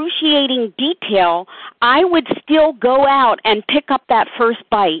excruciating detail, I would still go out and pick up that first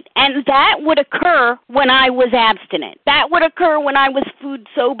bite. And that would occur when I was abstinent. That would occur when I was food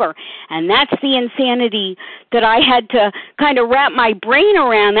sober. And that's the insanity that I had to kind of wrap my brain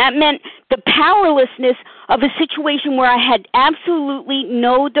around. That meant the powerlessness of a situation where I had absolutely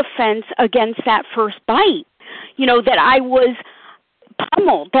no defense against that first bite. You know, that I was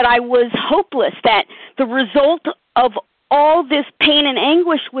pummeled, that I was hopeless, that the result of all this pain and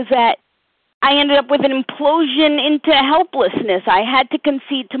anguish was that I ended up with an implosion into helplessness. I had to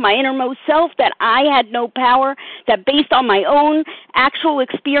concede to my innermost self that I had no power, that based on my own actual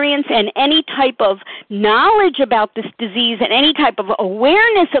experience and any type of knowledge about this disease and any type of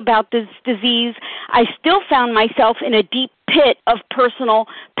awareness about this disease, I still found myself in a deep pit of personal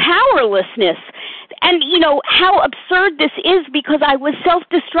powerlessness. And, you know, how absurd this is, because I was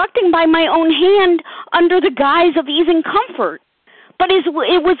self-destructing by my own hand under the guise of ease and comfort. But it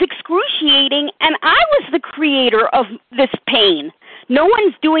was excruciating, and I was the creator of this pain. No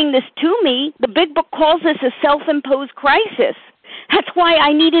one's doing this to me. The Big Book calls this a self-imposed crisis. That's why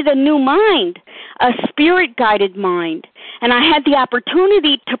I needed a new mind, a spirit-guided mind. And I had the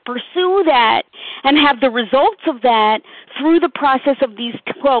opportunity to pursue that and have the results of that through the process of these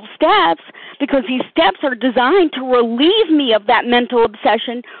 12 steps, because these steps are designed to relieve me of that mental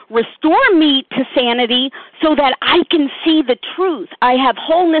obsession, restore me to sanity so that I can see the truth. I have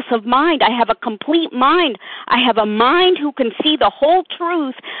wholeness of mind. I have a complete mind. I have a mind who can see the whole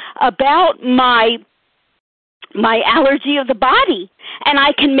truth about my allergy of the body, and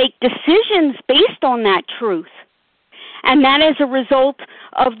I can make decisions based on that truth. And that is a result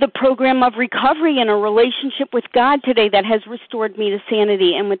of the program of recovery and a relationship with God today that has restored me to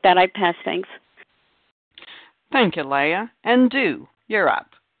sanity. And with that, I pass. Thanks. Thank you, Leah. And Du, you're up.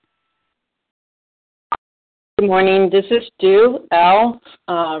 Good morning. This is Du L.,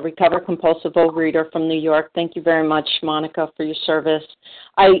 recovered compulsive overeater from New York. Thank you very much, Monica, for your service.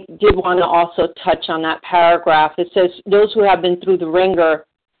 I did want to also touch on that paragraph. It says, those who have been through the ringer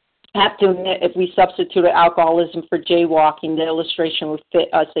have to admit if we substituted alcoholism for jaywalking, the illustration would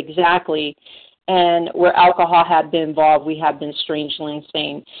fit us exactly. And where alcohol had been involved, we have been strangely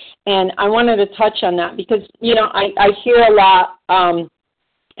insane. And I wanted to touch on that because, you know, I hear a lot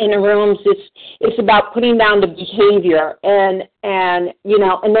in the rooms, it's about putting down the behavior and you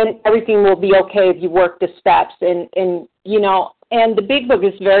know, and then everything will be okay if you work the steps. And you know, and the Big Book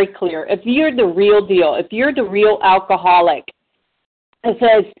is very clear. If you're the real deal, if you're the real alcoholic, it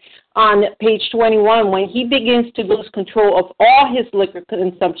says on page 21, when he begins to lose control of all his liquor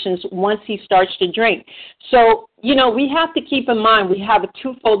consumptions once he starts to drink. So, you know, we have to keep in mind we have a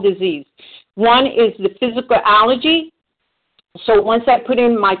twofold disease. One is the physical allergy. So once I put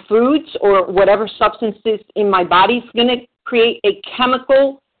in my foods or whatever substances in my body, it's going to create a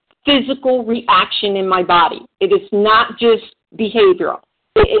chemical, physical reaction in my body. It is not just behavioral.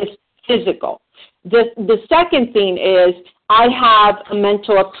 It is physical. The second thing is I have a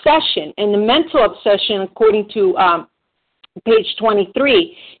mental obsession, and the mental obsession, according to page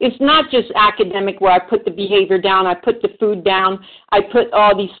 23, is not just academic where I put the behavior down, I put the food down, I put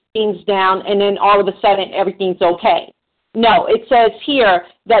all these things down, and then all of a sudden everything's okay. No, it says here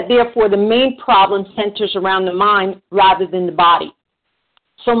that therefore the main problem centers around the mind rather than the body.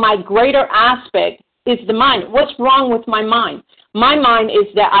 So my greater aspect is the mind. What's wrong with my mind? My mind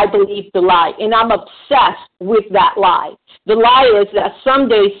is that I believe the lie, and I'm obsessed with that lie. The lie is that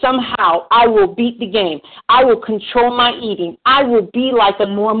someday, somehow, I will beat the game. I will control my eating. I will be like a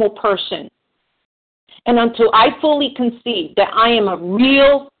normal person. And until I fully concede that I am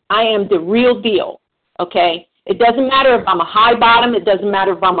the real deal, okay? It doesn't matter if I'm a high bottom. It doesn't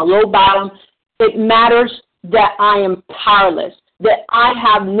matter if I'm a low bottom. It matters that I am powerless, that I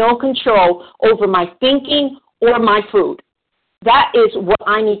have no control over my thinking or my food. That is what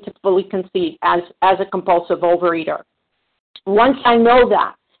I need to fully concede as a compulsive overeater. Once I know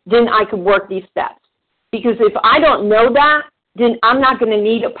that, then I can work these steps. Because if I don't know that, then I'm not going to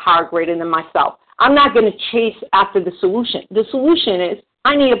need a power greater than myself. I'm not going to chase after the solution. The solution is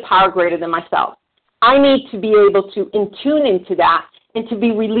I need a power greater than myself. I need to be able to tune into that and to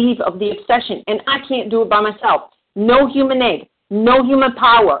be relieved of the obsession. And I can't do it by myself. No human aid, no human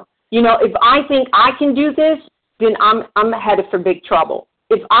power. You know, if I think I can do this, then I'm headed for big trouble.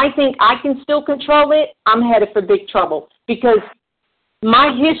 If I think I can still control it, I'm headed for big trouble. Because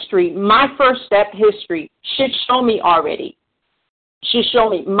my history, my first step history, should show me already. Should show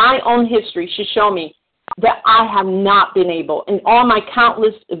me, my own history should show me that I have not been able, and all my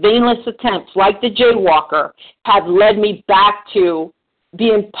countless vainless attempts, like the jaywalker, have led me back to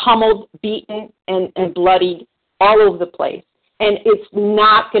being pummeled, beaten, and bloodied all over the place. And it's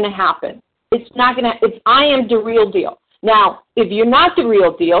not going to happen. It's not going to, I am the real deal. Now, if you're not the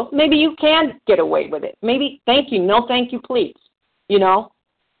real deal, maybe you can get away with it. Maybe, thank you, no thank you, please, you know.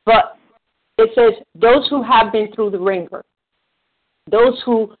 But it says those who have been through the ringer, those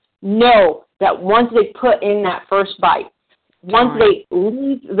who know that once they put in that first bite, once they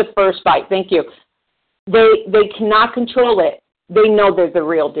leave the first bite, thank you, they cannot control it. They know they're the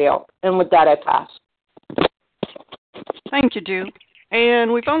real deal. And with that, I pass. Thank you, Dew.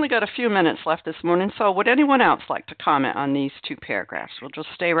 And we've only got a few minutes left this morning, so would anyone else like to comment on these two paragraphs? We'll just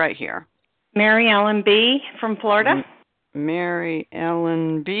stay right here. Mary Ellen B. from Florida. Mary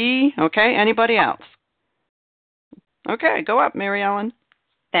Ellen B. Okay, anybody else? Okay, go up, Mary Ellen.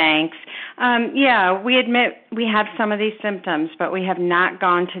 Thanks. Yeah, we admit we have some of these symptoms, but we have not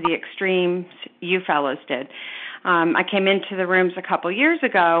gone to the extremes you fellows did. I came into the rooms a couple years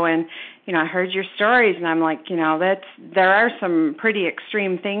ago, and I heard your stories, and I'm like, there are some pretty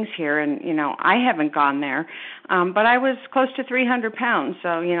extreme things here, and I haven't gone there, but I was close to 300 pounds,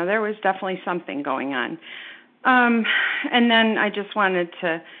 so there was definitely something going on. And then I just wanted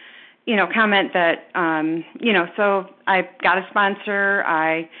to, comment that, so I got a sponsor.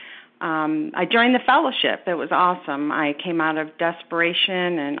 I joined the fellowship. It was awesome. I came out of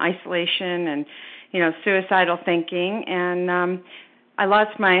desperation and isolation and suicidal thinking, and I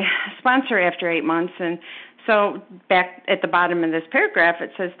lost my sponsor after 8 months. And so back at the bottom of this paragraph,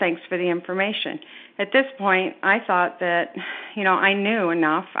 it says, thanks for the information. At this point, I thought that, I knew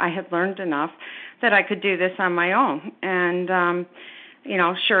enough, I had learned enough that I could do this on my own. And,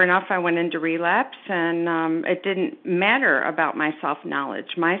 sure enough, I went into relapse, and it didn't matter about my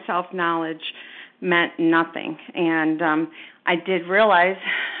self-knowledge. My self-knowledge meant nothing. And I did realize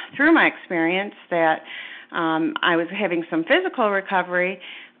through my experience that I was having some physical recovery,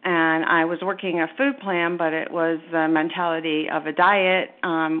 and I was working a food plan, but it was the mentality of a diet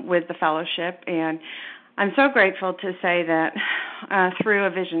with the fellowship. And I'm so grateful to say that through A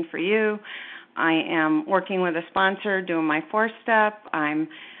Vision for You, I am working with a sponsor, doing my 4-step. I'm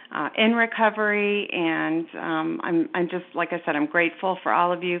in recovery, and I'm just, like I said, I'm grateful for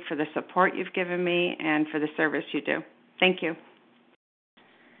all of you for the support you've given me and for the service you do. Thank you.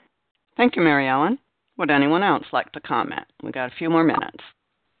 Thank you, Mary Ellen. Would anyone else like to comment? We got a few more minutes.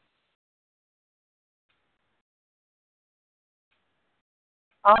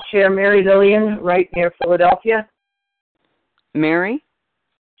 I'll share. Mary Lillian, right near Philadelphia. Mary?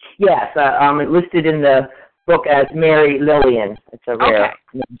 Yes, I'm listed in the book as Mary Lillian. It's a rare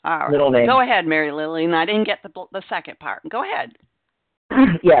middle name. Go ahead, Mary Lillian. I didn't get the second part. Go ahead.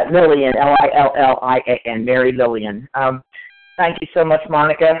 Yeah, Lillian, Lillian, Mary Lillian. Thank you so much,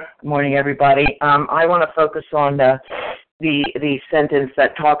 Monica. Good morning, everybody. I want to focus on the sentence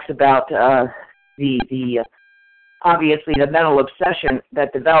that talks about the obviously the mental obsession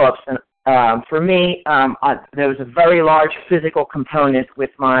that develops. And for me, there was a very large physical component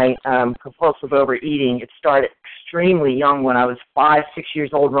with my compulsive overeating. It started extremely young when I was 5, 6 years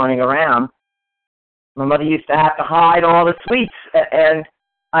old running around. My mother used to have to hide all the sweets, and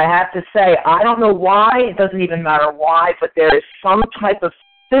I have to say, I don't know why, it doesn't even matter why, but there is some type of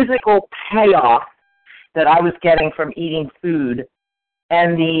physical payoff that I was getting from eating food.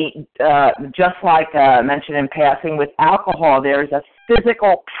 And just like mentioned in passing with alcohol, there is a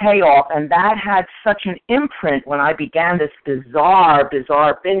physical payoff, and that had such an imprint when I began this bizarre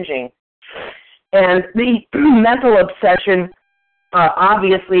binging. And the mental obsession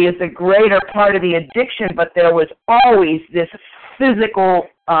obviously is a greater part of the addiction, but there was always this physical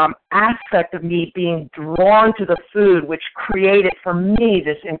aspect of me being drawn to the food, which created for me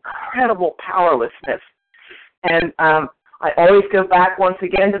this incredible powerlessness. And I always go back once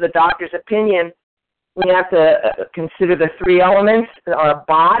again to the doctor's opinion. We have to consider the 3 elements. Our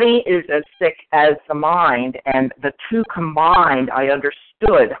body is as sick as the mind, and the two combined, I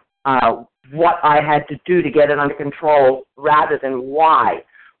understood what I had to do to get it under control rather than why.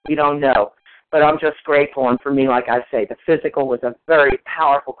 We don't know. But I'm just grateful, and for me, like I say, the physical was a very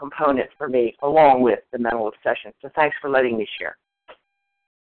powerful component for me, along with the mental obsession. So thanks for letting me share.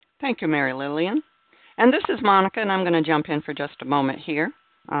 Thank you, Mary Lillian. And this is Monica, and I'm going to jump in for just a moment here.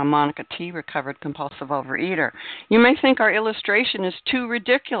 Monica T., recovered compulsive overeater. You may think our illustration is too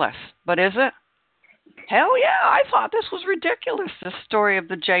ridiculous, but is it? Hell yeah, I thought this was ridiculous, this story of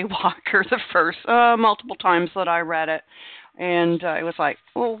the jaywalker, the first multiple times that I read it. And it was like,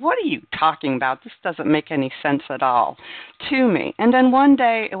 well, what are you talking about? This doesn't make any sense at all to me. And then one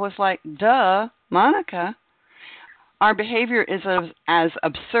day it was like, duh, Monica, our behavior is as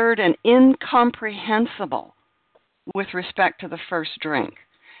absurd and incomprehensible with respect to the first drink.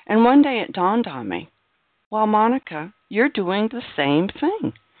 And one day it dawned on me, well, Monica, you're doing the same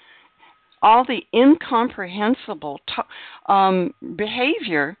thing. All the incomprehensible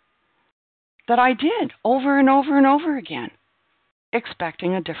behavior that I did over and over and over again,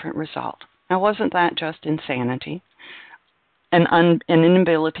 expecting a different result. Now, wasn't that just insanity? An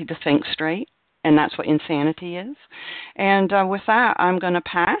inability to think straight? And that's what insanity is. And with that, I'm going to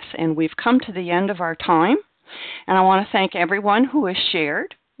pass, and we've come to the end of our time. And I want to thank everyone who has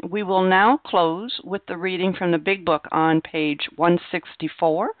shared. We will now close with the reading from the Big Book on page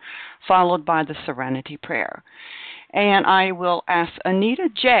 164, followed by the Serenity Prayer. And I will ask Anita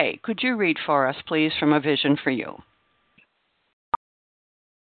J., could you read for us, please, from A Vision for You?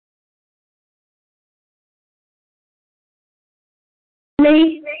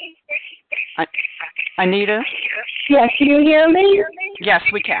 Me? Anita? Yes, can you hear me? Yes,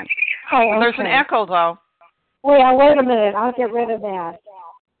 we can. Oh, okay. There's an echo, though. Wait a minute. I'll get rid of that.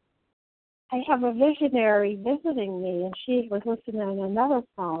 I have a visionary visiting me, and she was listening on another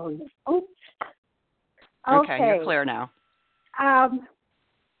phone. Oops. Okay, you're clear now.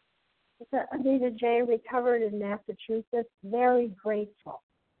 Anita J., recovered in Massachusetts, very grateful.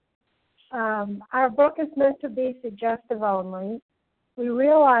 Our book is meant to be suggestive only. We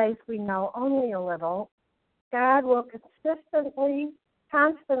realize we know only a little. God will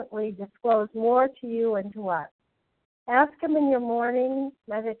constantly disclose more to you and to us. Ask Him in your morning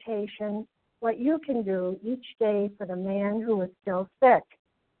meditation what you can do each day for the man who is still sick.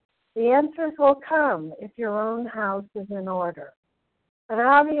 The answers will come if your own house is in order. But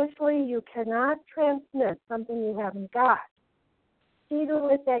obviously you cannot transmit something you haven't got. See to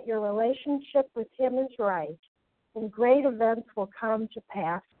it that your relationship with Him is right, and great events will come to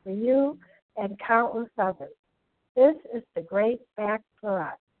pass for you and countless others. This is the great fact for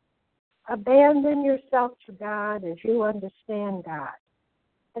us. Abandon yourself to God as you understand God.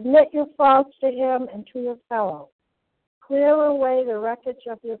 Admit your faults to Him and to your fellows. Clear away the wreckage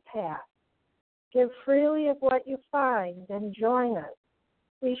of your past. Give freely of what you find and join us.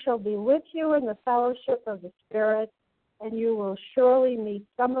 We shall be with you in the fellowship of the Spirit, and you will surely meet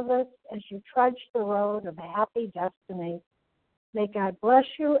some of us as you trudge the road of a happy destiny. May God bless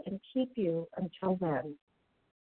you and keep you until then.